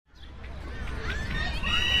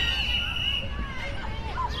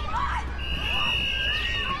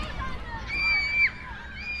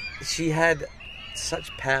she had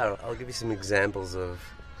such power. I'll give you some examples of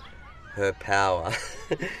her power.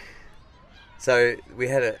 So we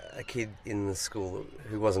had a kid in the school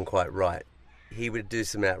who wasn't quite right. He would do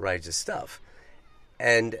some outrageous stuff.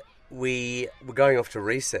 And we were going off to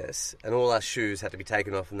recess, and all our shoes had to be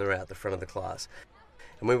taken off and they were out the front of the class.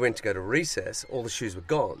 And we went to go to recess, all the shoes were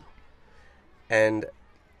gone. And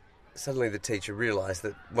suddenly the teacher realised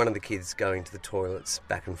that one of the kids going to the toilets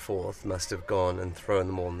back and forth must have gone and thrown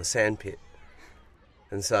them all in the sandpit.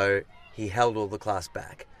 And so he held all the class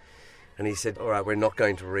back. And he said, all right, we're not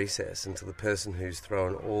going to recess until the person who's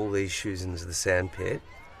thrown all these shoes into the sandpit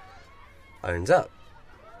owns up.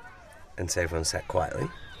 And so everyone sat quietly.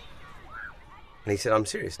 And he said, I'm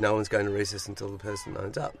serious, no one's going to recess until the person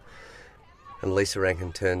owns up. And Lisa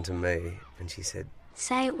Rankin turned to me and she said,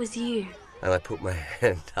 say it was you. And I put my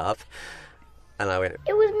hand up and I went,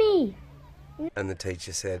 It was me. and the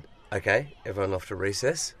teacher said, okay, everyone off to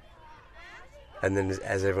recess. And then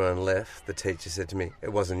as everyone left, the teacher said to me,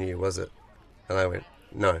 it wasn't you, was it? And I went,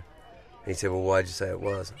 no. And he said, well, why'd you say it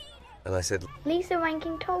was? And I said, Lisa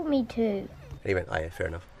Rankin told me to. and he went, oh yeah, fair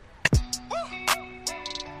enough.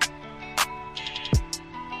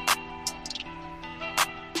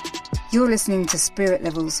 You're listening to Spirit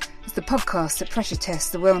Levels, it's the podcast that pressure tests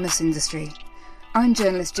the wellness industry. I'm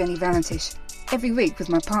journalist Jenny Valentish. Every week with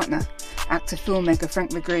my partner, actor-filmmaker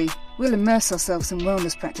Frank McGree, we'll immerse ourselves in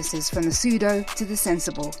wellness practices from the pseudo to the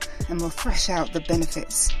sensible, and we'll thresh out the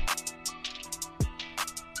benefits.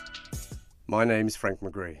 My name's Frank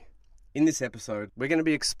McGree. In this episode, we're going to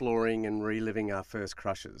be exploring and reliving our first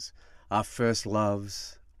crushes, our first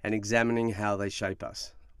loves, and examining how they shape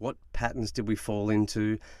us. What patterns did we fall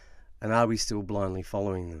into, and are we still blindly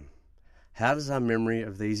following them? How does our memory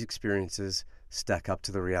of these experiences stack up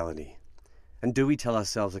to the reality? And do we tell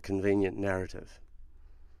ourselves a convenient narrative?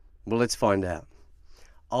 Well, let's find out.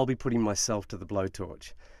 I'll be putting myself to the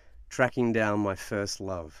blowtorch, tracking down my first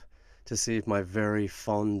love to see if my very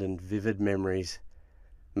fond and vivid memories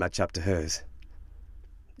match up to hers.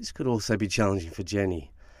 This could also be challenging for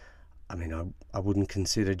Jenny. I mean, I wouldn't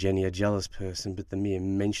consider Jenny a jealous person, but the mere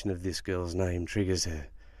mention of this girl's name triggers her.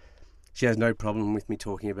 She has no problem with me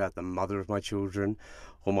talking about the mother of my children,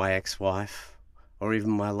 or my ex-wife, or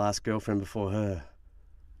even my last girlfriend before her.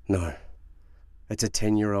 No, it's a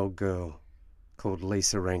 10-year-old girl called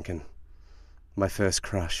Lisa Rankin. My first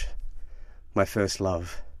crush, my first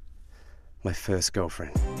love, my first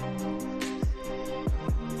girlfriend.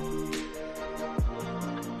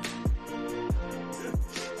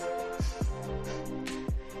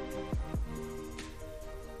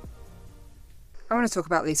 I want to talk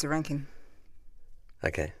about Lisa Rankin.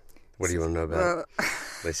 Okay, what do you want to know about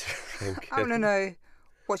Lisa Rankin? I want to know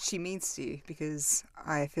what she means to you, because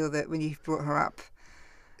I feel that when you've brought her up,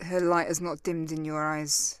 her light has not dimmed in your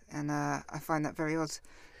eyes, and I find that very odd,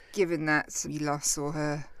 given that you last saw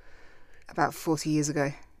her about 40 years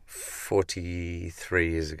ago.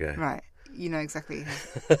 43 years ago. Right, you know exactly.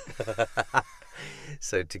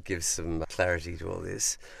 So to give some clarity to all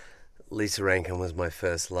this, Lisa Rankin was my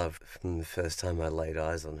first love from the first time I laid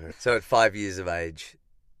eyes on her. So at 5 years of age,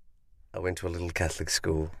 I went to a little Catholic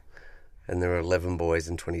school, and there were 11 boys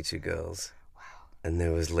and 22 girls. Wow. And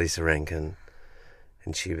there was Lisa Rankin,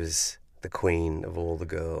 and she was the queen of all the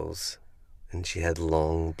girls, and she had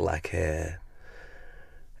long black hair,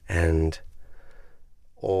 and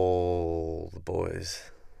all the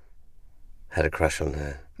boys had a crush on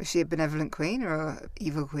her. Was she a benevolent queen or an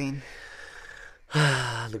evil queen?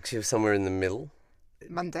 Look, she was somewhere in the middle.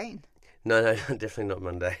 Mundane. No, definitely not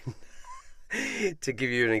mundane. To give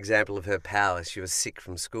you an example of her power, she was sick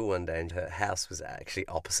from school one day, and her house was actually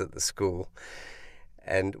opposite the school.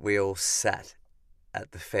 And we all sat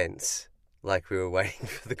at the fence like we were waiting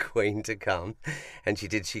for the Queen to come. And she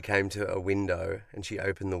did. She came to a window, and she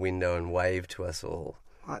opened the window and waved to us all.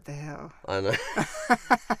 What the hell? I know.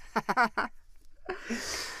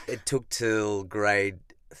 It took till grade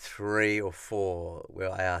 3 or 4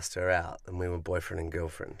 where I asked her out, and we were boyfriend and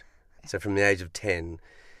girlfriend. So from the age of 10,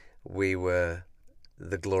 we were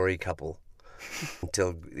the glory couple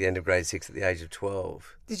until the end of grade 6 at the age of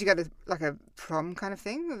 12. Did you go to like a prom kind of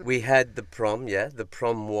thing? We had the prom, yeah. The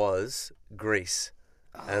prom was Greece.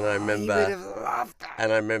 And I remember, you would have loved that.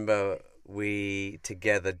 and I remember we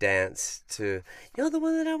together danced to "You're the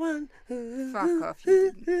One That I Want." Fuck off,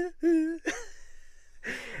 you didn't.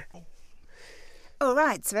 All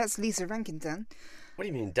right, so that's Lisa Rankin done. What do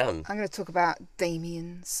you mean done? I'm going to talk about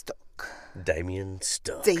Damien Stock. Damien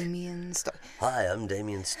Stock. Damien Stock. Hi, I'm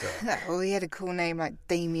Damien Stock. Yeah, well, he had a cool name like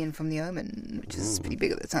Damien from The Omen, which is pretty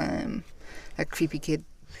big at the time. A creepy kid.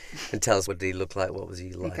 And tell us, what did he look like? What was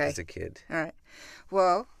he like Okay. as a kid? All right.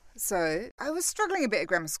 Well, So I was struggling a bit at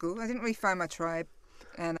grammar school. I didn't really find my tribe.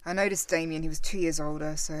 And I noticed Damien, he was 2 years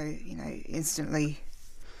older, so, instantly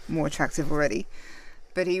more attractive already.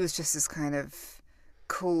 But he was just this kind of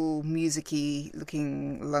cool, music-y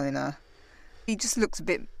looking loner. He just looked a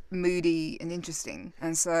bit moody and interesting.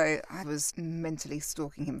 And so I was mentally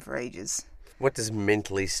stalking him for ages. What does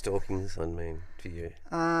mentally stalking someone mean to you?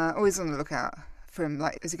 Always on the lookout for him.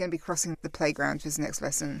 Like, is he going to be crossing the playground for his next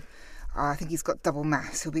lesson? I think he's got double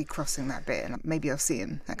maths. He'll be crossing that bit, and maybe I'll see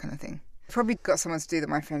him, that kind of thing. Probably got someone to do that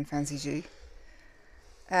my friend fancies you.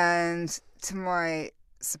 And to my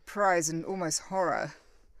surprise and almost horror,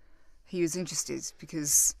 he was interested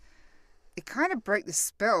because it kind of broke the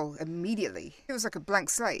spell immediately. It was like a blank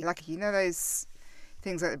slate. Like, those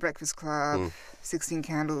things like The Breakfast Club, 16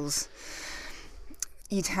 Candles.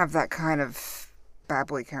 You'd have that kind of bad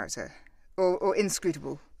boy character. Or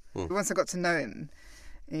inscrutable. Once I got to know him,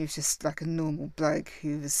 he was just like a normal bloke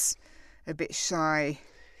who was a bit shy.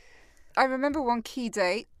 I remember one key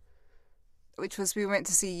date, which was we went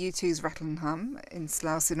to see U2's Rattle and Hum in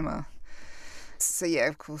Slough Cinema. So yeah,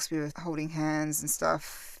 of course, we were holding hands and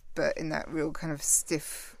stuff, but in that real kind of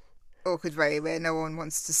stiff, awkward way where no one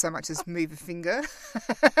wants to so much as move a finger.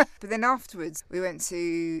 But then afterwards, we went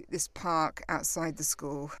to this park outside the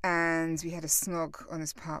school and we had a snog on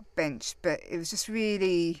this park bench, but it was just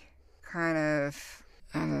really kind of...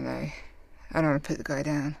 I don't know. I don't want to put the guy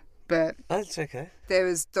down. But that's okay. There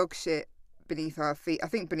was dog shit beneath our feet. I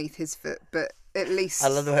think beneath his foot, but at least... I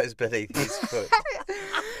love the way it was beneath his foot.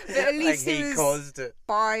 But at least like he caused it.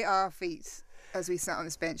 By our feet as we sat on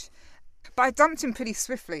this bench. But I dumped him pretty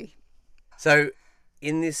swiftly. So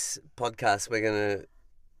in this podcast, we're going to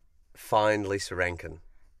find Lisa Rankin.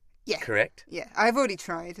 Yeah. Correct? Yeah. I've already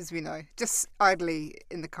tried, as we know. Just idly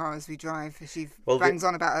in the car as we drive. She bangs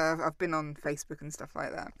on about her. I've been on Facebook and stuff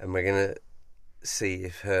like that. And we're going to see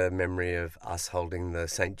if her memory of us holding the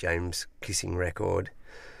St. James kissing record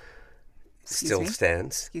still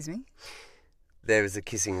stands. Excuse me? There was a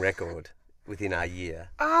kissing record within our year.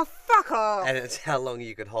 Oh, fuck off! And it's how long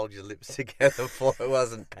you could hold your lips together for. It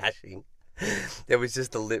wasn't pashing. There was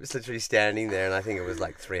just the lips literally standing there, and I think it was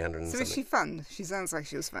like 300 and so something. Was she fun? She sounds like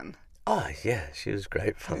she was fun. Oh, yeah, she was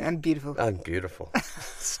great fun. And beautiful. And beautiful.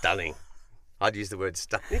 Stunning. I'd use the word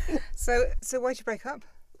stunning. So why'd you break up?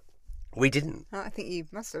 We didn't. Oh, I think you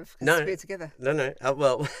must have. No. We were together. No.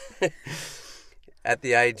 Well, at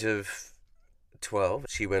the age of 12,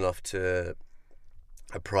 she went off to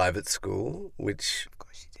a private school, which... Of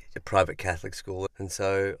course she did. A private Catholic school. And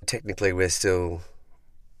so technically we're still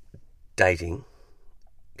dating,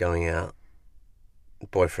 going out,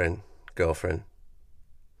 boyfriend, girlfriend.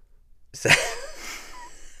 So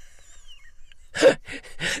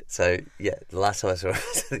yeah, the last time I saw her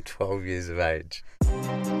was like 12 years of age.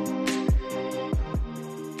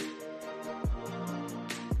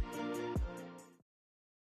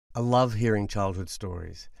 I love hearing childhood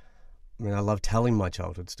stories. I mean, I love telling my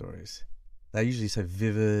childhood stories. They're usually so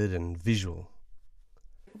vivid and visual.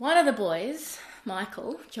 One of the boys,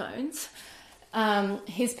 Michael Jones,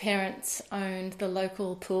 his parents owned the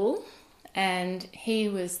local pool, and he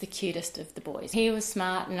was the cutest of the boys. He was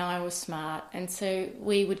smart and I was smart, and so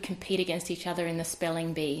we would compete against each other in the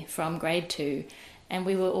spelling bee from grade 2, and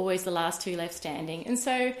we were always the last two left standing. And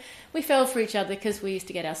so we fell for each other because we used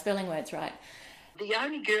to get our spelling words right. The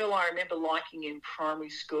only girl I remember liking in primary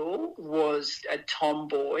school was a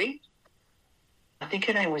tomboy. I think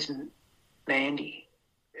her name was Mandy.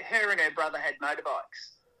 Her and her brother had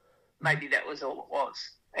motorbikes. Maybe that was all it was.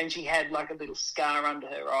 And she had like a little scar under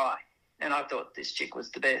her eye. And I thought this chick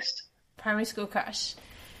was the best. Primary school crush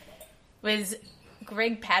was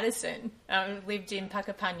Greg Patterson. Lived in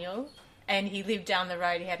Puckapunyal, and he lived down the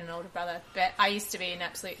road. He had an older brother. But I used to be an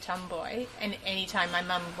absolute tomboy, and any time my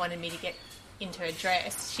mum wanted me to get into a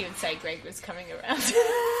dress, she would say Greg was coming around.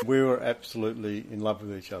 We were absolutely in love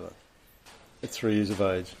with each other at 3 years of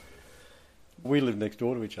age. We lived next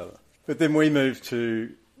door to each other. But then we moved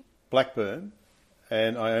to Blackburn,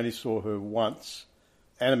 and I only saw her once.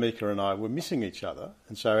 Annamieka and I were missing each other,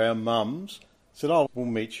 and so our mums said, "Oh, we'll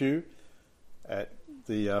meet you at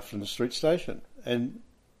the Flinders Street station." And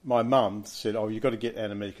my mum said, "Oh, you've got to get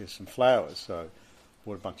Annamieka some flowers." So I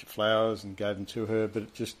bought a bunch of flowers and gave them to her, but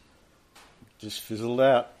it just fizzled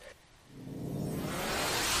out.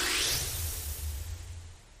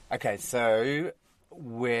 Okay, so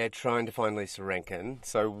we're trying to find Lisa Rankin.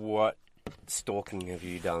 So what stalking have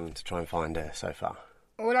you done to try and find her so far?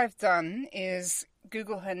 All I've done is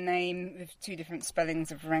Google her name with 2 different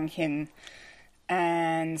spellings of Rankin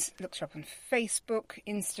and looked her up on Facebook,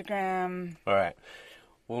 Instagram. All right.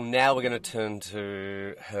 Well, now we're going to turn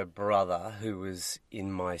to her brother, who was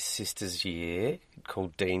in my sister's year,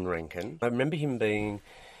 called Dean Rankin. I remember him being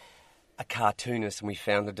a cartoonist, and we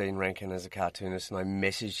found the Dean Rankin as a cartoonist, and I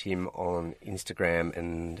messaged him on Instagram,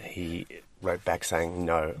 and he wrote back saying,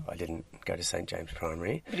 no, I didn't go to St James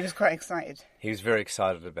Primary. But he was quite excited. He was very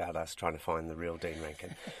excited about us trying to find the real Dean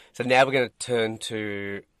Rankin. So now we're going to turn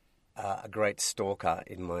to a great stalker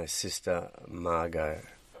in my sister, Margot.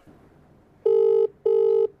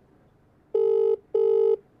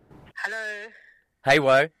 Hello. Hey,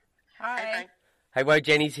 Wo. Hi. Hey, Wo,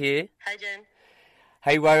 Jenny's here. Hey, Jen.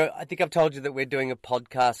 Hey, Wo, I think I've told you that we're doing a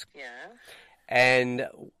podcast, Yeah. and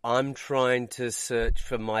I'm trying to search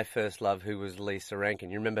for my first love, who was Lisa Rankin.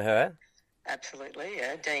 You remember her? Absolutely,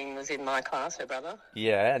 yeah. Dean was in my class, her brother.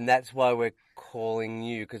 Yeah, and that's why we're calling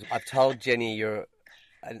you, because I've told Jenny you're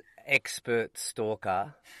an expert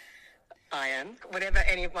stalker. I am. Whenever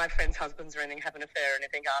any of my friends' husbands or anything have an affair or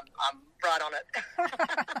anything, I'm right on it.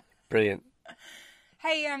 Brilliant.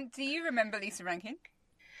 Hey, do you remember Lisa Rankin?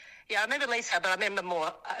 Yeah, I remember Lisa, but I remember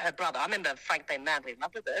more her brother. I remember Frank being madly in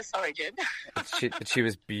love with her. Sorry, Jen. But she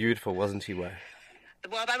was beautiful, wasn't she, Wo?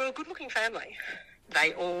 Well, they were a good-looking family.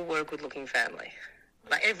 They all were a good-looking family.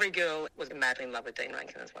 Like, every girl was madly in love with Dean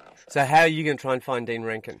Rankin as well. So how are you going to try and find Dean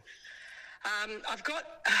Rankin? I've got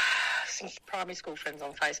some primary school friends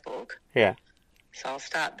on Facebook, Yeah. so I'll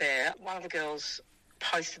start there. One of the girls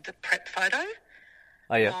posted the prep photo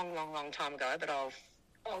Oh, yeah. long time ago, but I'll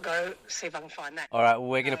go see if I can find that. All right, well,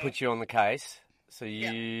 we're going to put you on the case, so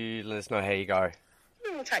you let us know how you go.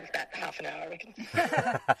 It'll take about half an hour, I reckon.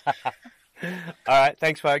 All right,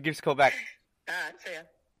 thanks, Wo. Give us a call back. All right, see ya.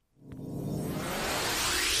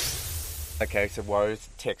 Okay, so Wo's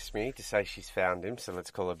texted me to say she's found him, so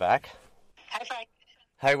let's call her back. Hey, Frank.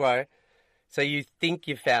 Hey, Wo. So you think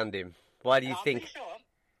you found him. Why do you I'm think? pretty sure.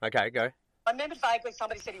 Okay, go. I remember vaguely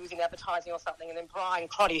somebody said he was in advertising or something, and then Brian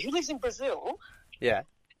Crotty, who lives in Brazil, Yeah.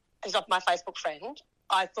 is my Facebook friend.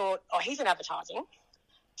 I thought, oh, he's in advertising.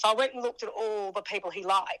 So I went and looked at all the people he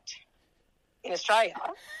liked in Australia,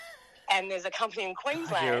 and there's a company in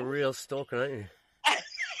Queensland. You're a real stalker, aren't you?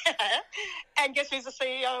 And guess who's the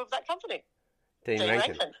CEO of that company? Dean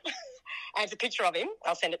Rankin. And it's a picture of him.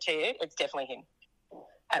 I'll send it to you. It's definitely him.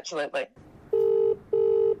 Absolutely.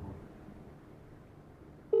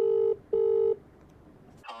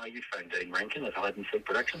 Hi, you phoned Dean Rankin at Hide and Seek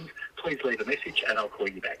Productions. Please leave a message and I'll call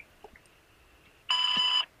you back.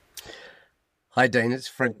 Hi, Dean. It's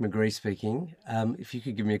Frank McGree speaking. If you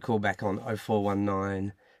could give me a call back on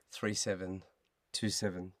 0419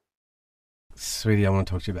 3727. Sweetie, I want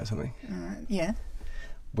to talk to you about something. Yeah.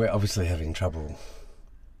 We're obviously having trouble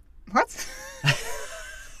What?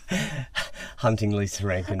 hunting Lisa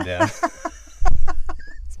Rankin down.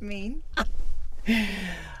 It's mean.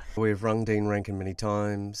 We've rung Dean Rankin many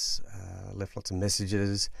times, left lots of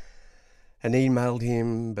messages, and emailed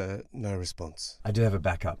him, but no response. I do have a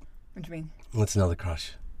backup. What do you mean? It's another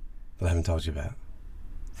crush that I haven't told you about.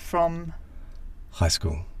 From High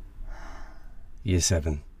school. Year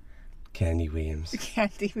 7. Candy Williams.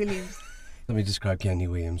 Candy Williams. Let me describe Candy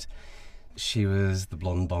Williams. She was the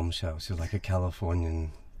blonde bombshell. She was like a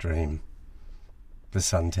Californian dream. The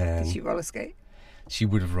suntan. Did she roller skate? She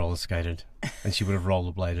would have roller skated, and she would have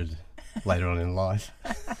rollerbladed later on in life.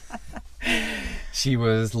 She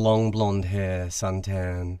was long blonde hair,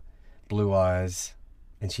 suntan, blue eyes,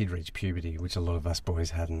 and she'd reached puberty, which a lot of us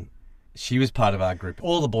boys hadn't. She was part of our group.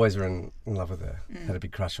 All the boys were in love with her, had a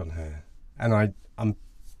big crush on her. And I'm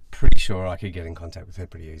pretty sure I could get in contact with her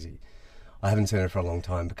pretty easy. I haven't seen her for a long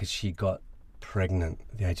time because she got pregnant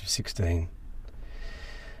at the age of 16.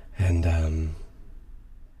 And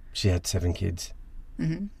she had 7 kids.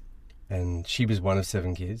 Mm-hmm. And she was one of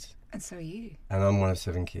 7 kids. And so are you. And I'm one of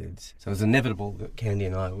 7 kids. So it was inevitable that Candy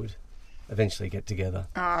and I would eventually get together.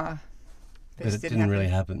 Ah. But it didn't really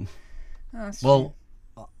happen. Oh, that's Well,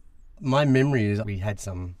 my memory is we had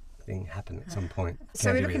something happen at some point. So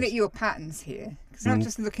we're Candy looking was. at your patterns here, because I'm not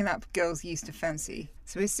just looking up girls you used to fancy.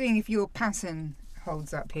 So we're seeing if your pattern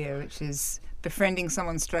holds up here, which is befriending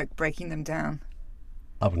someone stroke breaking them down.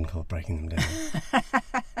 I wouldn't call it breaking them down.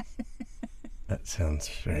 That sounds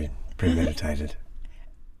very premeditated.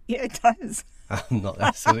 Yeah, it does. I'm not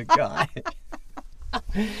that sort of guy.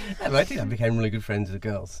 And I think I became really good friends with the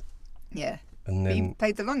girls. Yeah. And But you then,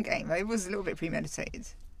 played the long game. It was a little bit premeditated.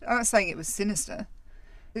 I'm not saying it was sinister.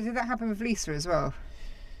 Did that happen with Lisa as well?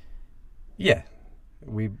 yeah,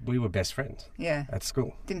 we were best friends Yeah. at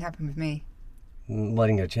school. Didn't happen with me. I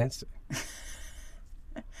didn't get a chance to.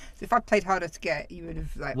 So if I played harder to get, you would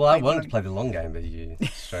have like. Well, I played wanted long. to play the long game, but you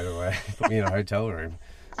straight away put me in a hotel room.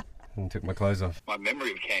 and took my clothes off. My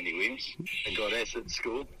memory of Candy Williams, a goddess at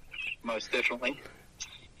school, most definitely.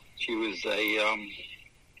 She was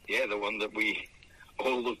the one that we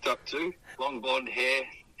all looked up to. Long blonde hair,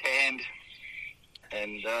 tanned,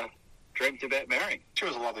 and dreamt about marrying. She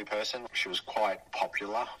was a lovely person. She was quite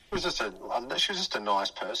popular. She was just a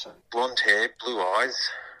nice person. Blonde hair, blue eyes,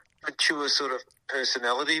 mature sort of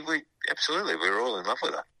personality. We were all in love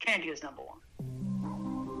with her. Candy was number one.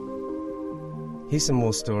 Here's some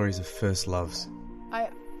more stories of first loves.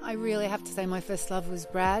 I really have to say my first love was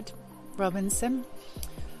Brad Robinson.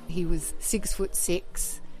 He was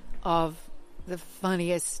 6'6", of the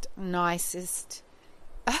funniest, nicest,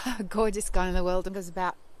 gorgeous guy in the world. He was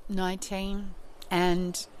about 19,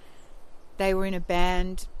 and they were in a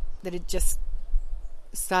band that had just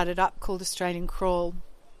started up called Australian Crawl.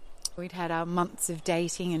 We'd had our months of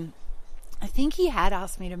dating, and I think he had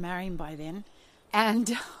asked me to marry him by then.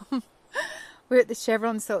 And we're at the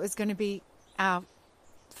Chevron, so it was going to be our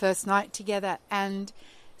first night together. And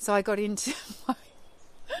so I got into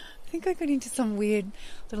some weird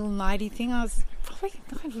little nighty thing. I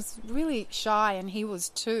was really shy, and he was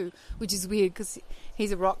too, which is weird because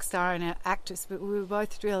he's a rock star and an actress, but we were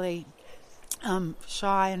both really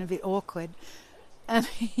shy and a bit awkward. And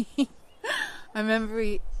I remember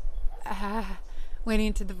he went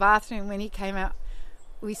into the bathroom. When he came out,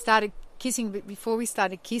 we started kissing, but before we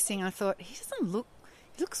started kissing, I thought, he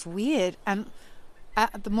looks weird. And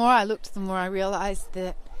the more I looked, the more I realised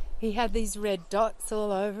that he had these red dots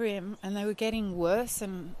all over him, and they were getting worse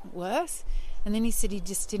and worse. And then he said he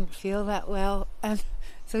just didn't feel that well, and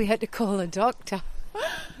so we had to call a doctor.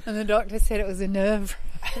 And the doctor said it was a nerve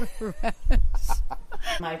rash.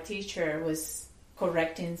 My teacher was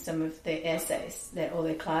correcting some of the essays that all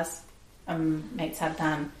the class mates had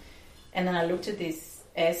done. And then I looked at this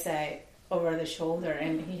essay over the shoulder,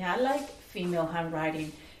 and he had like female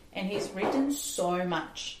handwriting, and he's written so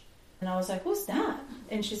much. And I was like, who's that?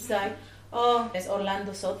 And she's like, oh, it's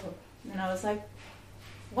Orlando Soto. And I was like,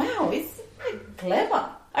 wow, it's like clever.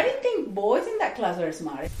 I didn't think boys in that class were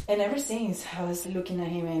smart. And ever since, I was looking at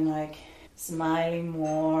him and like smiling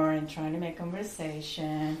more and trying to make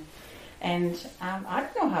conversation. And I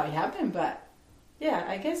don't know how it happened, but yeah,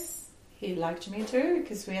 I guess he liked me too,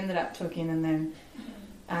 because we ended up talking, and then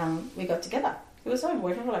we got together. It was our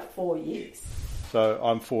boyfriend for like 4 years. So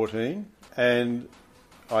I'm 14, and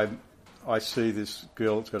I see this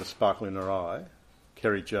girl that's got a sparkle in her eye,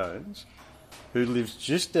 Kerry Jones, who lives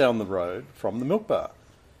just down the road from the Milk Bar.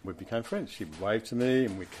 We became friends. She'd wave to me,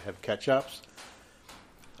 and we'd have catch-ups.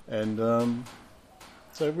 And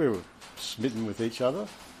so we were smitten with each other.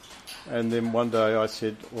 And then one day I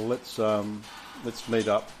said, well, let's meet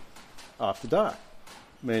up after dark.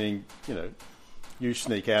 Meaning, you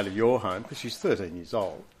sneak out of your home, because she's 13 years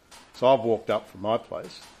old. So I've walked up from my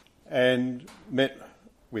place and met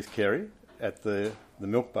with Kerry at the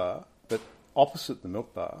Milk Bar, but opposite the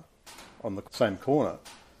Milk Bar, on the same corner,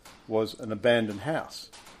 was an abandoned house,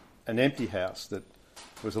 an empty house that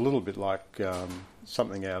was a little bit like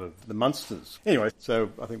something out of the Munsters. Anyway, so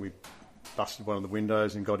I think we busted one of the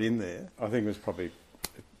windows and got in there. I think it was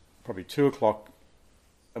probably 2 o'clock,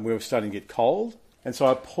 and we were starting to get cold, and so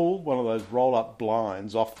I pulled one of those roll-up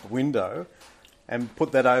blinds off the window and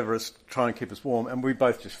put that over us to try and keep us warm, and we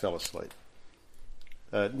both just fell asleep.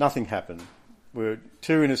 Nothing happened. We were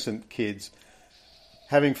two innocent kids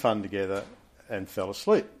having fun together and fell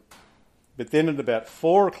asleep. But then at about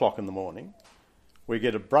 4 o'clock in the morning, we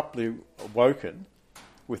get abruptly awoken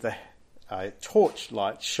with a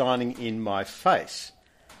torchlight shining in my face.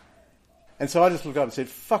 And so I just looked up and said,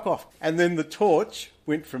 fuck off. And then the torch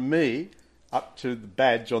went from me up to the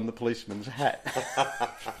badge on the policeman's hat.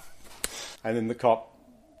 And then the cop,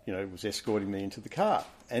 was escorting me into the car.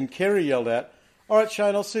 And Kerry yelled out, all right,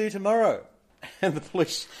 Shane, I'll see you tomorrow. And the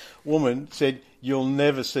police woman said, you'll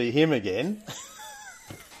never see him again.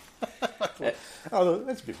 I thought,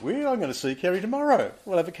 that's a bit weird. I'm going to see Kerry tomorrow.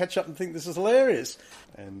 We'll have a catch-up and think this is hilarious.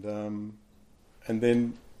 And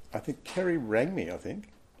then I think Kerry rang me,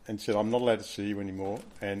 and said, I'm not allowed to see you anymore.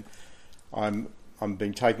 And I'm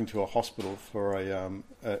being taken to a hospital for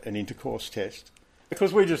an intercourse test.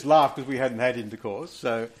 Because we just laughed because we hadn't had intercourse.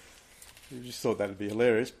 So we just thought that would be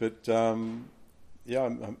hilarious. But...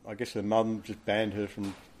 I guess her mum just banned her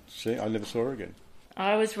from seeing. I never saw her again.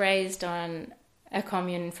 I was raised on a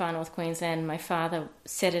commune in Far North Queensland. My father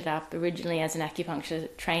set it up originally as an acupuncture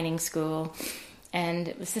training school, and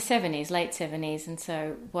it was the 70s, late 70s, and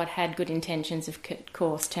so what had good intentions of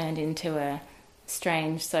course turned into a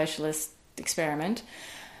strange socialist experiment.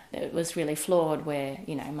 It was really flawed where,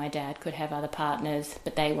 you know, my dad could have other partners,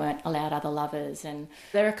 but they weren't allowed other lovers. And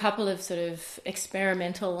there are a couple of sort of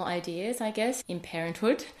experimental ideas, I guess, in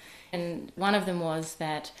parenthood. And one of them was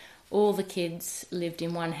that all the kids lived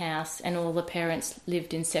in one house and all the parents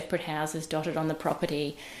lived in separate houses dotted on the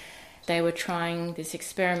property. They were trying this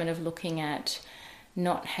experiment of looking at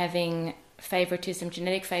not having favoritism,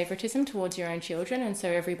 genetic favoritism towards your own children, and so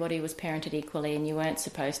everybody was parented equally and you weren't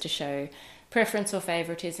supposed to show preference or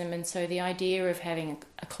favoritism. And so the idea of having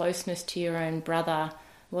a closeness to your own brother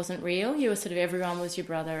wasn't real. You were sort of, everyone was your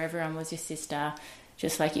brother, everyone was your sister,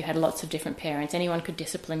 just like you had lots of different parents. Anyone could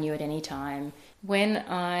discipline you at any time. When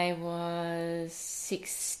I was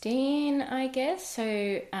 16, I guess,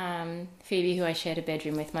 so Phoebe, who I shared a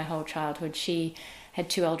bedroom with my whole childhood, she had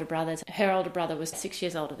 2 older brothers. Her older brother was 6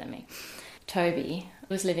 years older than me. Toby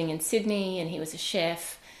was living in Sydney and he was a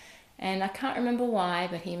chef. And I can't remember why,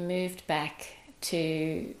 but he moved back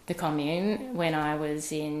to the commune when I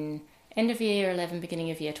was in end of year 11, beginning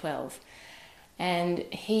of year 12. And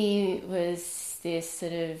he was this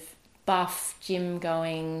sort of buff,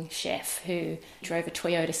 gym-going chef who drove a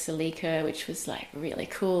Toyota Celica, which was like really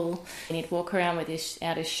cool. And he'd walk around with his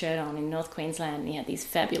shirt on in North Queensland, and he had these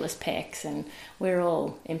fabulous pecs, and we were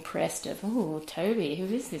all impressed of, oh, Toby, who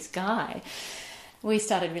is this guy? We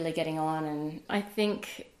started really getting on, and I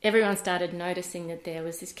think everyone started noticing that there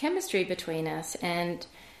was this chemistry between us, and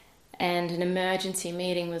an emergency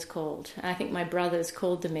meeting was called. I think my brothers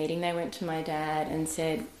called the meeting. They went to my dad and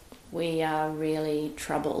said, we are really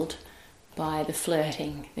troubled by the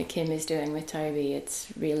flirting that Kim is doing with Toby. It's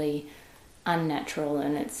really unnatural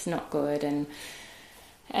and it's not good. And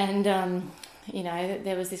you know,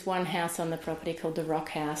 there was this one house on the property called the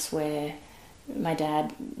Rock House where my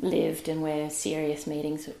dad lived and where serious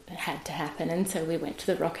meetings had to happen. And so we went to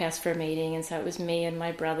the Rock House for a meeting, and so it was me and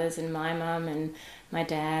my brothers and my mum and my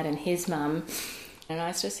dad and his mum. And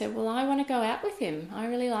I just said, well, I want to go out with him. I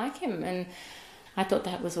really like him. And I thought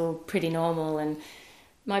that was all pretty normal. And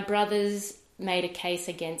my brothers made a case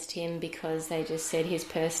against him because they just said his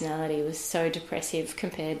personality was so depressive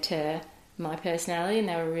compared to my personality, and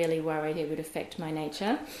they were really worried it would affect my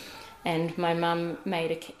nature. And my mum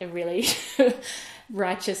made a really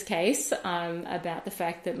righteous case about the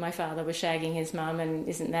fact that my father was shagging his mum, and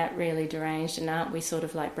isn't that really deranged, and aren't we sort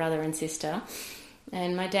of like brother and sister?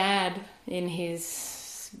 And my dad, in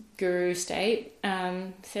his guru state,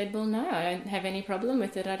 said, well, no, I don't have any problem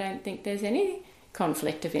with it. I don't think there's any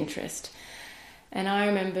conflict of interest. And I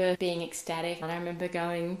remember being ecstatic. And I remember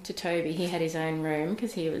going to Toby. He had his own room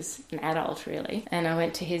because he was an adult, really. And I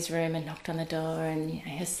went to his room and knocked on the door, and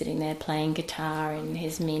he was sitting there playing guitar in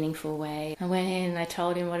his meaningful way. I went in and I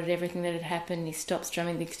told him everything that had happened. He stopped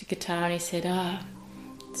strumming the guitar and he said,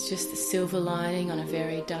 it's just the silver lining on a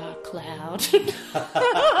very dark cloud.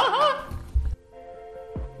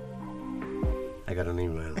 I got an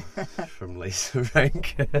email from Lisa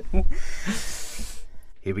Rankin.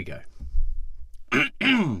 Here we go.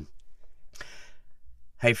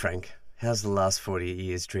 Hey Frank, how's the last 40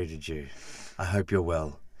 years treated you? I hope you're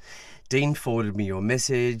well. Dean forwarded me your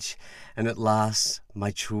message, and at last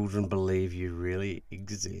my children believe you really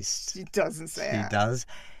exist. She doesn't say She that. does.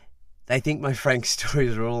 They think my Frank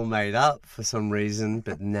stories are all made up for some reason,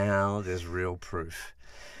 but now there's real proof.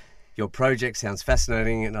 Your project sounds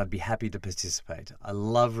fascinating and I'd be happy to participate. I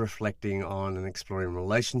love reflecting on and exploring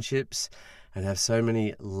relationships and have so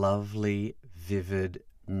many lovely, vivid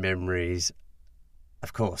memories.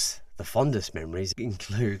 Of course, the fondest memories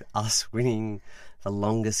include us winning the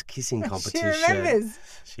longest kissing competition. She remembers.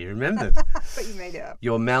 She remembered. But you made it up.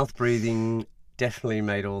 Your mouth breathing definitely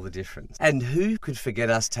made all the difference. And who could forget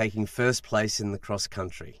us taking first place in the cross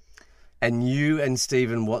country? And you and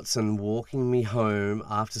Stephen Watson walking me home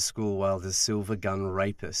after school while the silver gun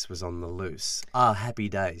rapist was on the loose. Happy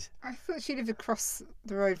days. I thought she lived across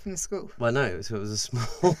the road from the school. Well, no, so it was a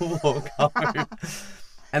small walk home.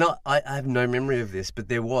 And I have no memory of this, but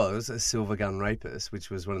there was a silver gun rapist,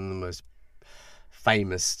 which was one of the most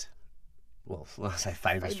famous, well, when I say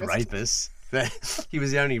famous rapists, he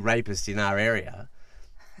was the only rapist in our area.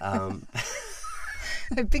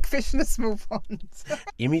 A big fish in a small pond.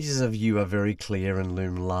 Images of you are very clear and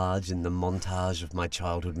loom large in the montage of my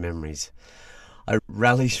childhood memories. I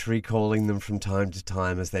relish recalling them from time to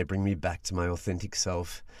time as they bring me back to my authentic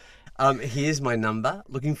self. Here's my number.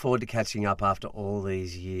 Looking forward to catching up after all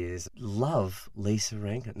these years. Love, Lisa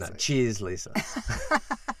Rankin. No, cheers, Lisa.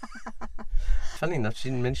 Funny enough, she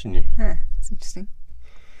didn't mention you. Huh, that's interesting.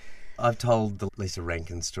 I've told the Lisa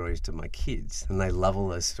Rankin stories to my kids, and they love all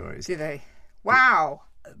those stories. Do they? Wow.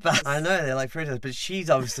 But I know, they're like friends, but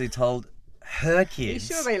she's obviously told her kids.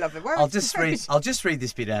 You sure they love it? Why I'll would you just read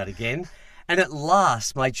this bit out again. And at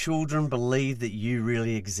last, my children believe that you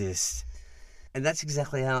really exist. And that's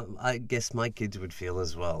exactly how I guess my kids would feel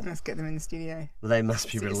as well. Let's get them in the studio. They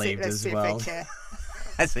must be relieved as well. Let's see if they care.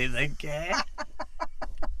 Let's see if they care.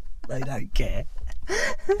 They don't care.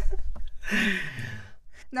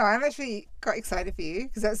 No, I'm actually quite excited for you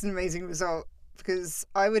because that's an amazing result. Because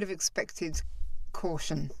I would have expected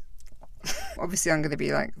caution. Obviously, I'm going to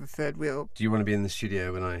be like the third wheel. Do you want to be in the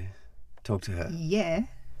studio when I talk to her? Yeah.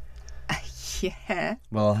 Yeah.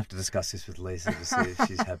 Well, I'll have to discuss this with Lisa to see if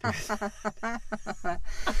she's happy with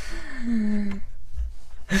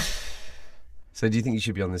it. So do you think you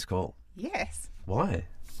should be on this call? Yes. Why?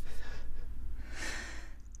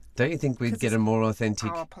 Don't you think we'd get a more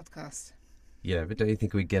authentic... Our podcast. Yeah, but don't you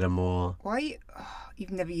think we'd get a more... Why?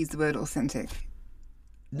 You've never used the word authentic.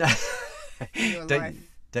 No. In your life.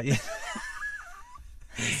 Don't you...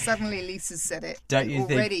 Suddenly Lisa's said it. Don't you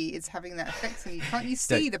think... Already it's having that effect on you. Can't you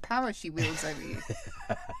see the power she wields over you?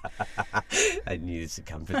 I knew this would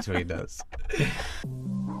come between us.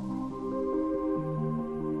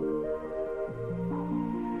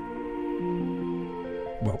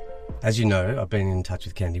 Well, as you know, I've been in touch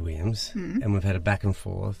with Candy Williams and we've had a back and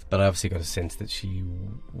forth, but I obviously got a sense that she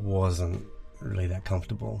wasn't really that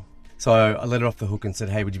comfortable. So I let her off the hook and said,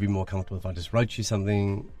 hey, would you be more comfortable if I just wrote you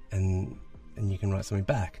something and you can write something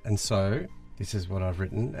back? And so this is what I've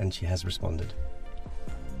written, and she has responded.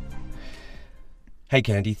 Hey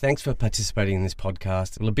Candy, thanks for participating in this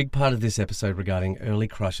podcast. Well, a big part of this episode regarding early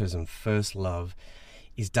crushes and first love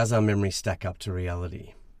is, does our memory stack up to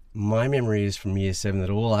reality? My memory is from year 7 that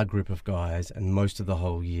all our group of guys and most of the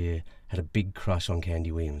whole year had a big crush on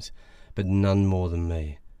Candy Williams, but none more than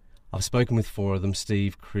me. I've spoken with 4 of them,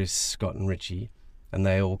 Steve, Chris, Scott and Richie, and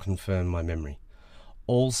they all confirm my memory.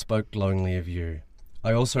 All spoke glowingly of you.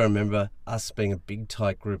 I also remember us being a big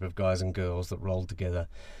tight group of guys and girls that rolled together,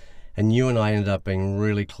 and you and I ended up being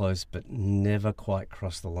really close but never quite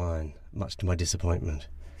crossed the line, much to my disappointment.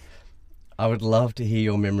 I would love to hear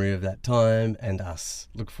your memory of that time and us.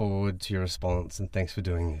 Look forward to your response, and thanks for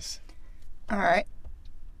doing this. All right.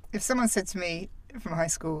 If someone said to me from high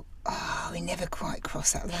school, oh, we never quite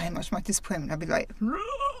crossed that line, much to my disappointment, I'd be like,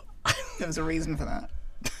 there was a reason for that.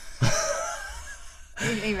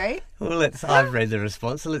 Anyway. Well, I've read the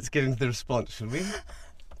response, so let's get into the response, shall we?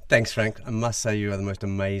 Thanks, Frank. I must say you are the most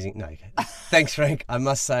amazing... No, okay. Thanks, Frank. I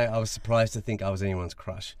must say I was surprised to think I was anyone's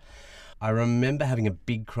crush. I remember having a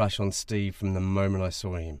big crush on Steve from the moment I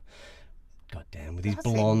saw him. God damn, with his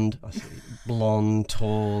blonde,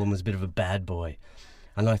 tall, and was a bit of a bad boy.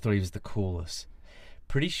 And I thought he was the coolest.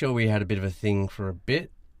 Pretty sure we had a bit of a thing for a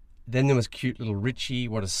bit. Then there was cute little Richie,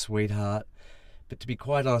 what a sweetheart. But to be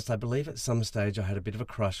quite honest, I believe at some stage I had a bit of a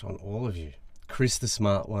crush on all of you. Chris, the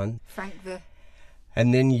smart one. Frank, the...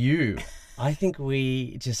 And then you. I think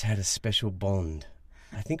we just had a special bond.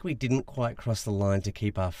 I think we didn't quite cross the line to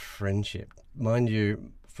keep our friendship. Mind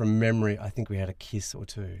you, from memory, I think we had a kiss or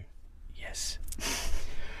two. Yes.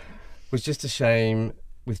 It was just a shame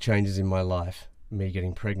with changes in my life, me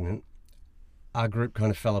getting pregnant. Our group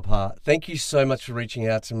kind of fell apart. Thank you so much for reaching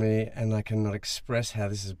out to me, and I cannot express how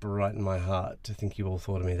this has brightened my heart to think you all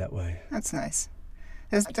thought of me that way. That's nice.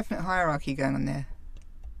 There's a definite hierarchy going on there.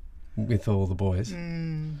 With all the boys.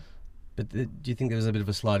 But do you think there was a bit of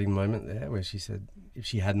a sliding moment there where she said if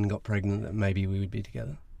she hadn't got pregnant that maybe we would be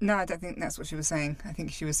together? No, I don't think that's what she was saying. I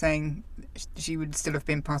think she was saying she would still have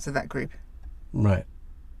been part of that group. Right.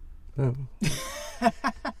 Oh.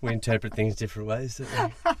 We interpret things different ways,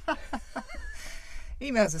 don't we?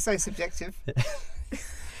 Emails are so subjective.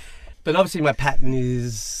 But obviously my pattern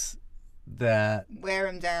is that... Wear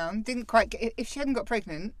them down. Didn't quite get... If she hadn't got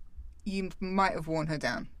pregnant, you might have worn her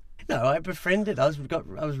down. No, I befriended. I was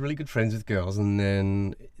really good friends with girls, and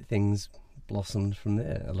then things blossomed from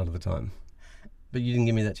there a lot of the time. But you didn't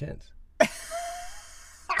give me that chance.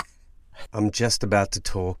 I'm just about to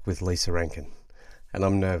talk with Lisa Rankin, and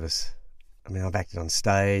I'm nervous. I mean, I've acted on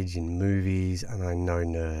stage, in movies, and I know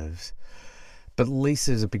nerves. But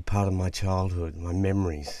Lisa is a big part of my childhood, my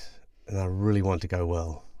memories, and I really want to go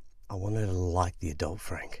well. I want her to like the adult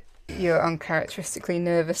Frank. You're uncharacteristically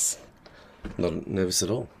nervous. Not nervous at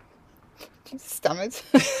all. She stammered.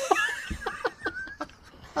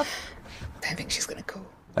 Don't think she's going to call.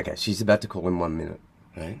 Okay, she's about to call in 1 minute,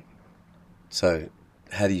 right? So,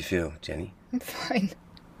 how do you feel, Jenny? I'm fine.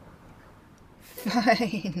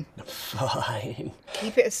 Fine. Fine.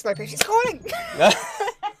 Keep it a slow pace. She's calling.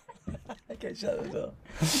 Okay, shut the door.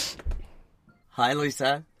 Hi,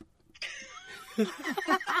 Lisa. Hi,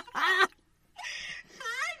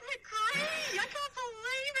 McCree. I can't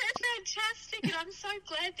believe it. Fantastic. Good. I'm so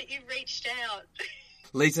glad that you reached out.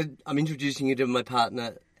 Lisa, I'm introducing you to my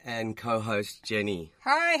partner and co-host, Jenny.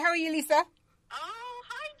 Hi, how are you, Lisa? Oh,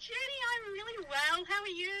 hi, Jenny. I'm really well. How are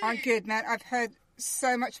you? I'm good, man. I've heard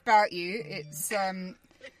so much about you.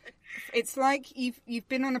 It's like you've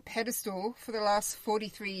been on a pedestal for the last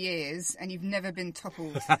 43 years and you've never been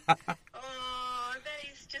toppled. Oh,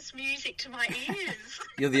 that is just music to my ears.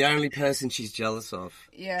 You're the only person she's jealous of.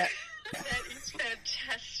 Yeah. That is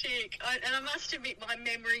fantastic. And I must admit, my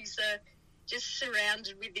memories are just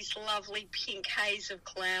surrounded with this lovely pink haze of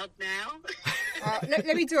cloud now. Let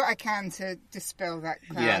me do what I can to dispel that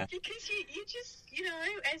cloud. Yeah. Because you just,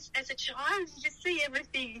 as a child, you just see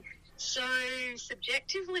everything so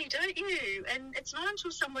subjectively, don't you? And it's not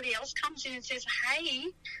until somebody else comes in and says, hey,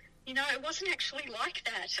 it wasn't actually like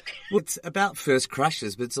that. Well, it's about first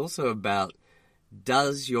crushes, but it's also about,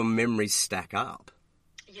 does your memory stack up?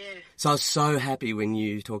 Yeah. So I was so happy when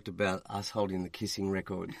you talked about us holding the kissing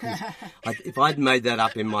record. 'Cause if I'd made that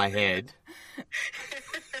up in my head...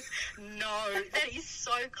 No, that is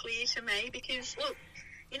so clear to me because, look,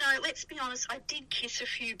 let's be honest, I did kiss a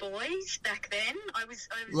few boys back then. I was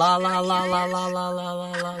La la la la la la la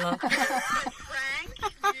la la la.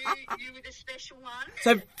 Frank, you were the special one.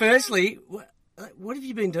 So firstly, what have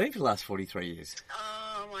you been doing for the last 43 years?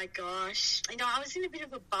 Oh my gosh. I was in a bit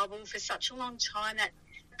of a bubble for such a long time, that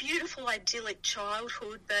beautiful idyllic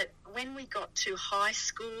childhood, but when we got to high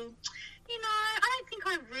school, I don't think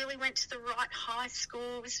I really went to the right high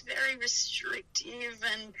school. It was very restrictive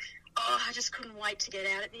and I just couldn't wait to get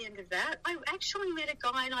out at the end of that. I actually met a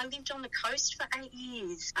guy and I lived on the coast for 8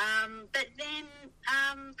 years. But then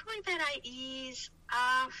probably about 8 years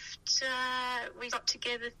after we got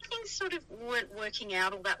together, things sort of weren't working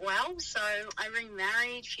out all that well. So I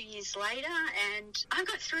remarried a few years later and I've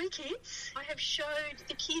got 3 kids. I have showed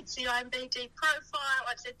the kids the IMBD profile.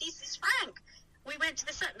 I've said, this is Frank. We went to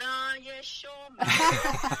the set. No, yeah, sure, Mum.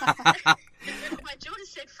 My daughter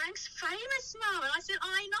said, Frank's famous, Mum. And I said,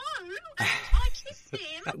 I know. And I kissed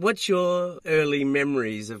him. What's your early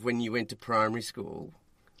memories of when you went to primary school?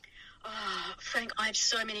 Oh, Frank, I have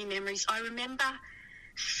so many memories. I remember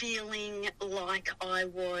feeling like I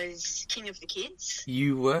was king of the kids.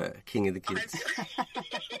 You were king of the kids.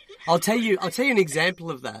 I'll tell you an example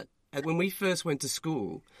of that. When we first went to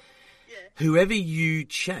school, whoever you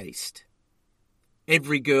chased,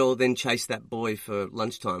 every girl then chased that boy for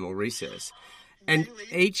lunchtime or recess. And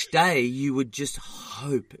each day you would just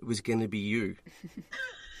hope it was going to be you.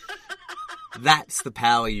 That's the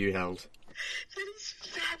power you held. That is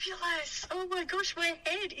fabulous. Oh my gosh, my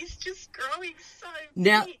head is just growing so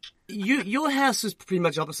now, big. Your house was pretty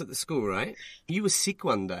much opposite the school, right? You were sick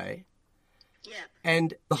one day. Yeah.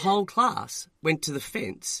 And the whole class went to the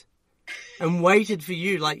fence and waited for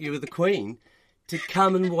you like you were the queen to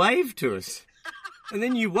come and wave to us. And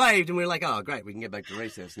then you waved and we were like, oh, great, we can get back to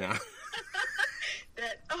recess now.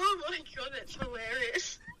 Oh my God, that's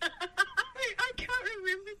hilarious. I can't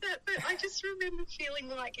remember that, but I just remember feeling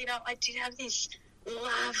like, I did have this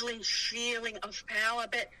lovely feeling of power,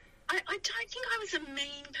 but I don't think I was a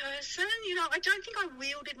mean person. I don't think I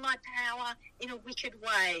wielded my power in a wicked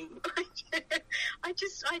way. I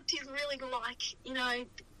did really like,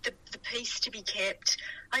 the peace to be kept.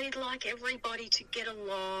 I did like everybody to get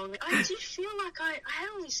along. I did feel like I had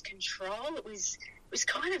all this control. It was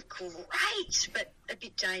kind of great, but a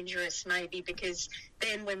bit dangerous maybe, because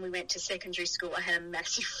then when we went to secondary school, I had a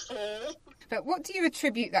massive fall. But what do you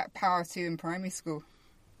attribute that power to in primary school?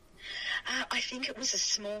 I think it was a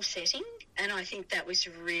small setting, and I think that was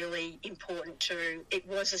really important too. It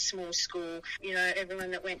was a small school.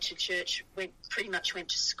 Everyone that went to church pretty much went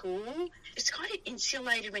to school. It's kind of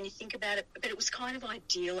insulated when you think about it, but it was kind of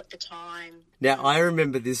ideal at the time. Now, I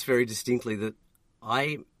remember this very distinctly, that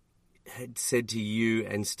I had said to you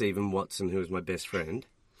and Stephen Watson, who was my best friend,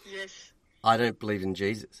 yes, I don't believe in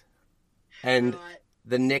Jesus. And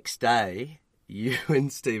the next day, you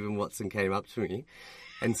and Stephen Watson came up to me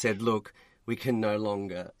and said, look, we can no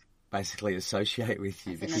longer basically associate with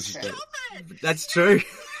you because that's true.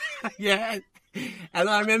 Yeah. And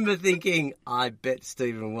I remember thinking, I bet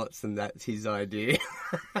Stephen Watson that's his idea.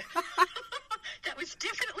 That was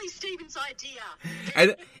definitely Stephen's idea.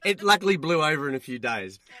 And it luckily blew over in a few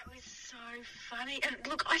days. That was so funny. And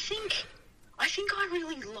look, I think I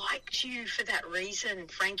really liked you for that reason,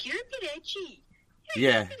 Frank. You're a bit edgy.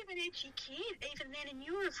 You're a bit of an edgy kid even then, and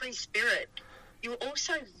you were a free spirit. You were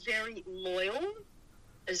also very loyal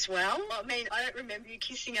as well. I mean, I don't remember you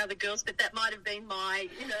kissing other girls, but that might have been my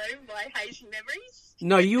hazy memories.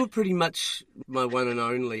 No, you were pretty much my one and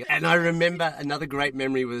only. And I remember another great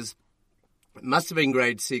memory was, it must have been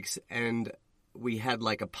grade 6, and we had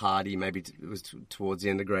like a party, maybe it was towards the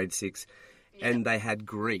end of grade 6, and they had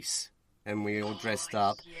Grease, and we all dressed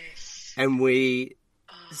up, and we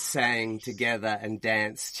sang together and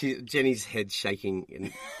danced. Jenny's head shaking,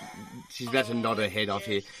 and she's about to nod her head off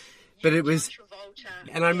here. But it was,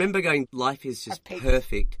 and I remember going, life is just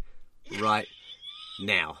perfect right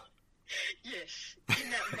now. Yes, in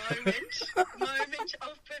that moment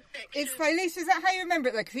of perfection. It's like, Lisa, is that how you remember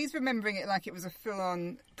it? Like, 'cause he's remembering it like it was a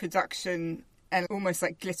full-on production and almost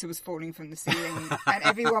like glitter was falling from the ceiling and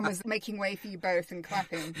everyone was making way for you both and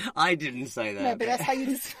clapping. I didn't say that. No, but that's how you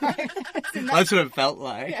describe it. That's what it felt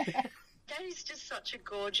like. Yeah. That is just such a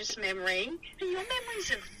gorgeous memory. And your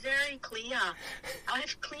memories are very clear. I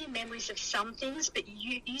have clear memories of some things, but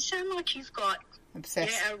you sound like you've got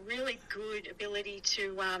a really good ability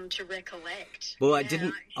to recollect. Well, I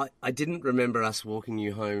didn't remember us walking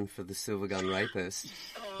you home for the Silver Gun Rapist,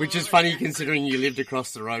 which is funny considering you lived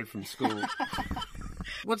across the road from school.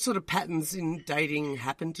 What sort of patterns in dating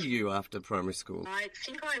happened to you after primary school? I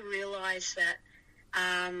think I realised that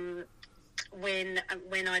when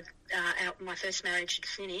my first marriage had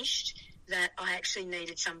finished, that I actually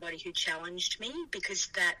needed somebody who challenged me, because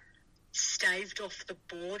that staved off the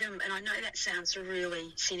boredom. And I know that sounds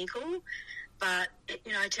really cynical, but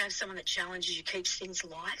to have someone that challenges you keeps things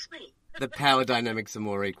lively. The power dynamics are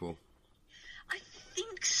more equal. I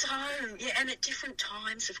think so, yeah, and at different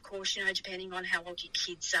times, of course, depending on how old your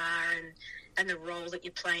kids are and the role that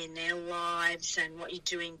you play in their lives and what you're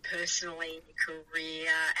doing personally in your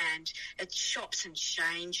career, and it chops and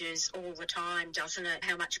changes all the time, doesn't it?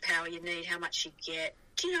 How much power you need, how much you get.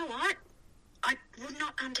 Do you know what? I would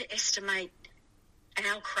not underestimate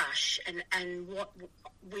our crush and what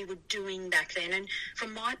we were doing back then. And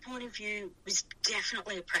from my point of view, it was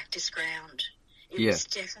definitely a practice ground. It was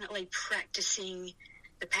definitely practicing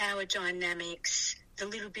the power dynamics, the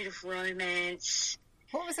little bit of romance.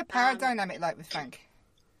 What was the power dynamic like with Frank?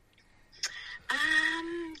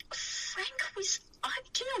 Frank was...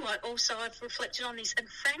 do you know what? Also, I've reflected on this, and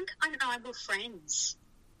Frank and I were friends.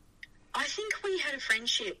 I think we had a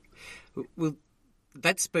friendship. Well,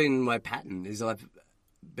 that's been my pattern, is I've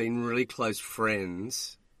been really close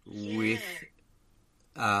friends with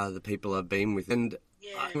the people I've been with. And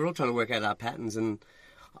we're all trying to work out our patterns. And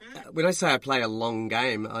when I say I play a long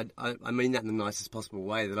game, I mean that in the nicest possible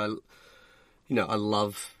way, that I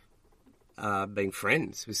love being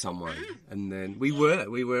friends with someone. And then we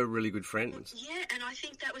were really good friends. Yeah, and I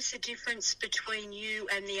think that was the difference between you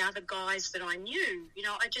and the other guys that I knew.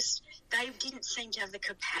 They didn't seem to have the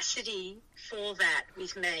capacity for that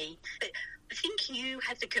with me. But I think you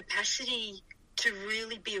had the capacity to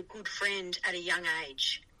really be a good friend at a young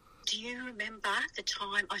age. Do you remember the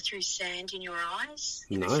time I threw sand in your eyes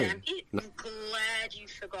in the sand pit? No. I'm glad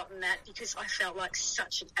you've forgotten that, because I felt like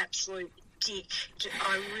such an absolute dick.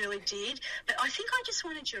 I really did. But I think I just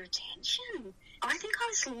wanted your attention. I think I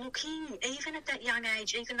was looking, even at that young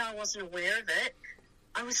age, even though I wasn't aware of it,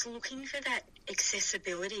 I was looking for that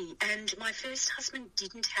accessibility. And my first husband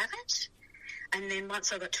didn't have it. And then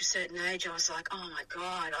once I got to a certain age, I was like, oh my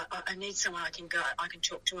God, I need someone I can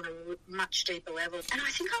talk to on a much deeper level. And I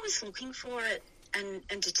think I was looking for it and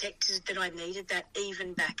detected that I needed that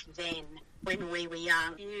even back then when we were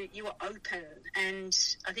young. You were open, and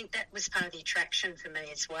I think that was part of the attraction for me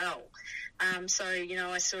as well. So,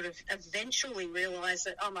 I sort of eventually realised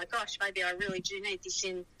that, oh my gosh, maybe I really do need this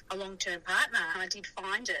in a long-term partner. And I did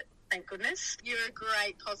find it, thank goodness. You're a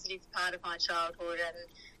great positive part of my childhood, and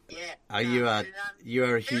you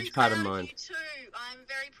are a huge part of mine. You too. I'm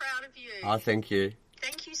very proud of you. Oh, thank you.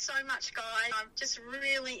 Thank you so much, guys. I've just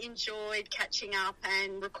really enjoyed catching up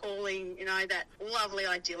and recalling, that lovely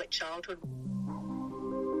idyllic childhood.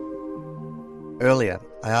 Earlier,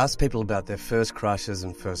 I asked people about their first crushes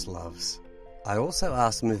and first loves. I also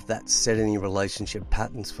asked them if that set any relationship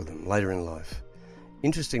patterns for them later in life.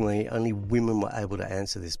 Interestingly, only women were able to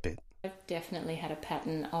answer this bit. I've definitely had a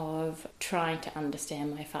pattern of trying to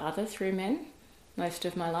understand my father through men most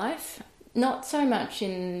of my life. Not so much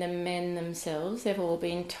in the men themselves, they've all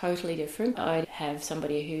been totally different. I'd have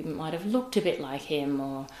somebody who might have looked a bit like him,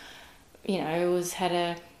 or, had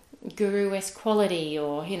a guru-esque quality,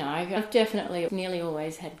 or, I've definitely nearly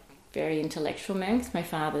always had very intellectual men, because my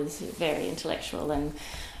father's very intellectual, and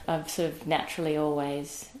I've sort of naturally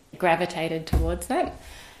always gravitated towards that.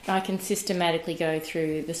 I can systematically go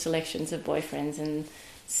through the selections of boyfriends and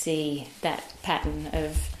see that pattern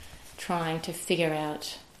of trying to figure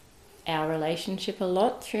out our relationship a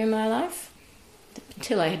lot through my life,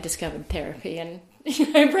 until I had discovered therapy and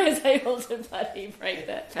was able to bloody break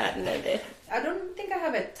that pattern of it. I don't think I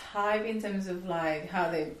have a type in terms of like how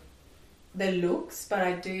they looks, but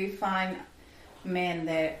I do find men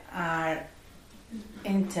that are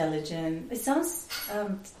intelligent. It sounds,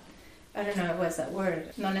 I don't know what's that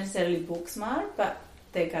word, not necessarily book smart, but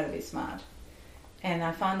they gotta be smart. And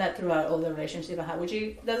I found that throughout all the relationships I had, which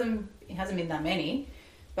it hasn't been that many,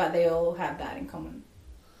 but they all have that in common.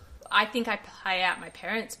 I think I play out my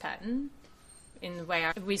parents' pattern in the way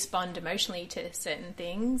I respond emotionally to certain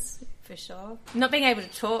things, for sure. Not being able to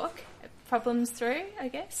talk problems through, I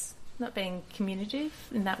guess. Not being communicative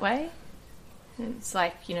in that way. It's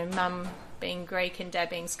like, you know, mum being Greek and dad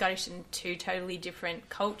being Scottish in two totally different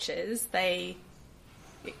cultures. Dad's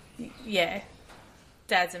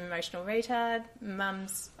an emotional retard,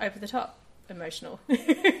 mum's over the top emotional.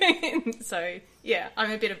 So, yeah, I'm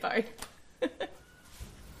a bit of both.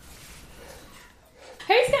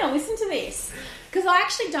 Who's going to listen to this? Because I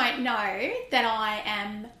actually don't know that I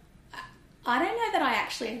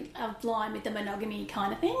actually am blind with the monogamy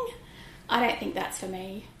kind of thing. I don't think that's for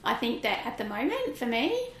me. I think that at the moment, for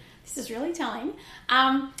me, this is really telling,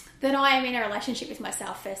 that I am in a relationship with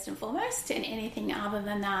myself first and foremost, and anything other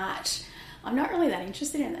than that, I'm not really that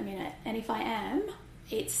interested in at the minute. And if I am,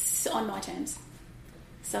 it's on my terms.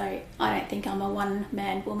 So I don't think I'm a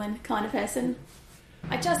one-man, woman kind of person.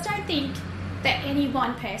 I just don't think that any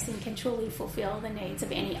one person can truly fulfill the needs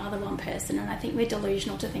of any other one person, and I think we're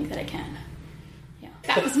delusional to think that it can. Yeah,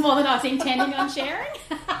 that was more than I was intending on sharing.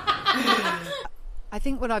 I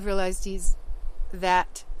think what I've realised is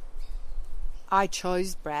that I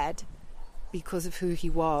chose Brad because of who he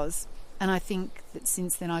was, and I think that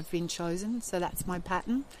since then I've been chosen, so that's my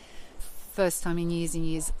pattern. First time in years and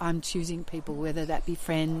years I'm choosing people, whether that be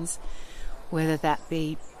friends, whether that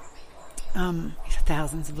be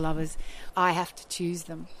thousands of lovers. I have to choose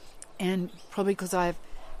them, and probably because I've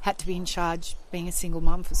had to be in charge being a single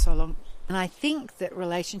mum for so long. And I think that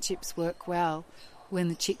relationships work well when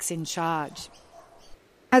the chick's in charge.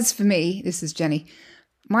 As for me, this is Jenny,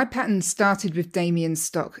 my pattern started with Damien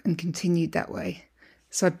Stock and continued that way.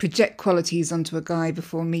 So I'd project qualities onto a guy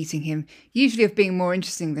before meeting him, usually of being more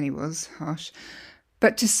interesting than he was, harsh,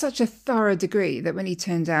 but to such a thorough degree that when he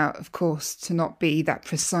turned out, of course, to not be that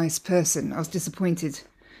precise person, I was disappointed.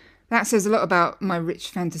 That says a lot about my rich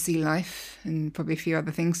fantasy life, and probably a few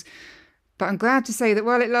other things. But I'm glad to say that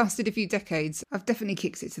while it lasted a few decades, I've definitely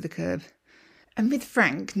kicked it to the curb. And with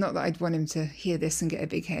Frank, not that I'd want him to hear this and get a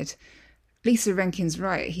big head, Lisa Rankin's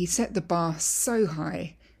right, he set the bar so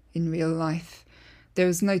high in real life. There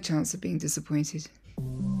was no chance of being disappointed.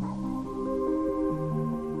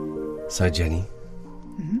 So, Jenny,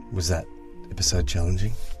 was that episode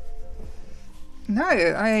challenging? No,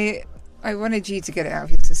 I wanted you to get it out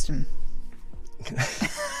of your system.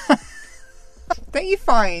 Don't you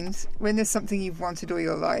find when there's something you've wanted all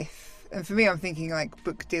your life, and for me I'm thinking like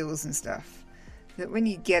book deals and stuff, that when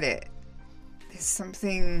you get it, there's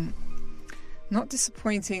something not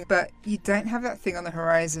disappointing, but you don't have that thing on the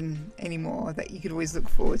horizon anymore that you could always look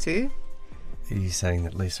forward to? Are you saying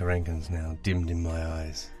that Lisa Rankin's now dimmed in my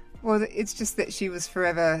eyes? Well, it's just that she was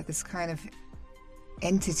forever this kind of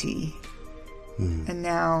entity, and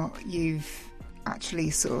now you've actually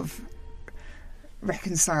sort of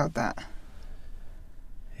reconciled that.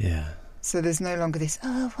 Yeah. So there's no longer this,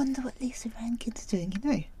 I wonder what Lisa Rankin's doing, you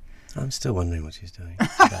know? I'm still wondering what she's doing.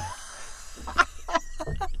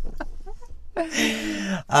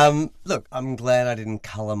 Look, I'm glad I didn't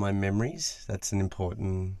colour my memories. That's an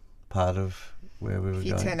important part of where we were going.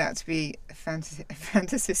 You turned out to be a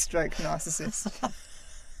fantasist stroke narcissist.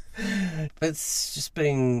 It's just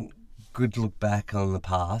been good to look back on the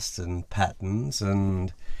past and patterns,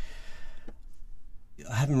 and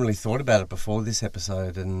I haven't really thought about it before this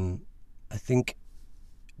episode, and I think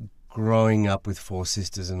growing up with four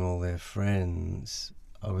sisters and all their friends,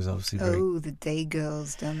 I was obviously very... Oh, the day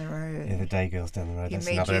girls down the road. Yeah, the day girls down the road. That's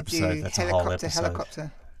made another you episode. do That's a whole episode.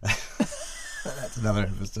 Helicopter. That's another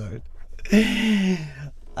episode.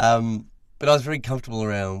 But I was very comfortable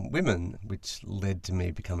around women, which led to me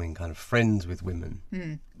becoming kind of friends with women.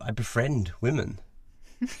 I befriend women.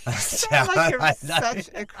 Sounds like you're such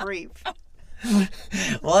a creep.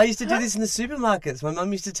 Well, I used to do this in the supermarkets. My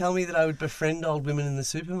mum used to tell me that I would befriend old women in the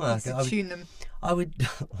supermarket. To tune them. I would...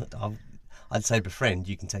 I'd say befriend,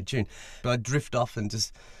 you can say tune. But I'd drift off and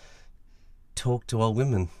just talk to old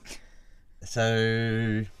women.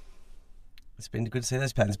 So it's been good to see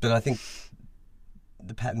those patterns. But I think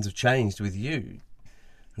the patterns have changed with you.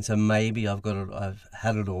 And so maybe I've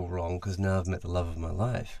had it all wrong because now I've met the love of my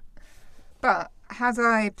life. But had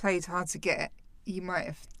I played hard to get, you might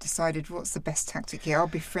have decided what's the best tactic here. I'll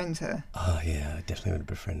befriend her. Oh, yeah, I definitely would have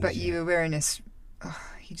befriended But you were wearing this... Oh,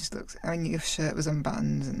 you just looked... I mean, your shirt was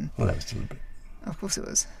unbuttoned and... Well, that was deliberate. Of course it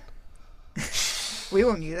was. We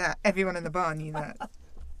all knew that. Everyone in the bar knew that.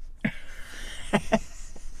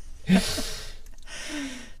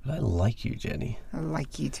 I like you, Jenny. I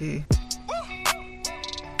like you too.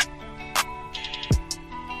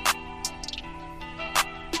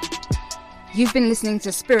 You've been listening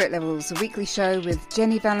to Spirit Levels, a weekly show with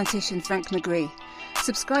Jenny Valentish and Frank McGree.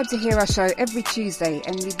 Subscribe to hear our show every Tuesday,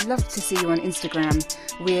 and we'd love to see you on Instagram.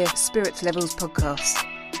 We're Spirit Levels Podcast.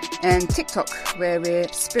 And TikTok, where we're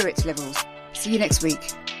Spirit Levels. See you next week.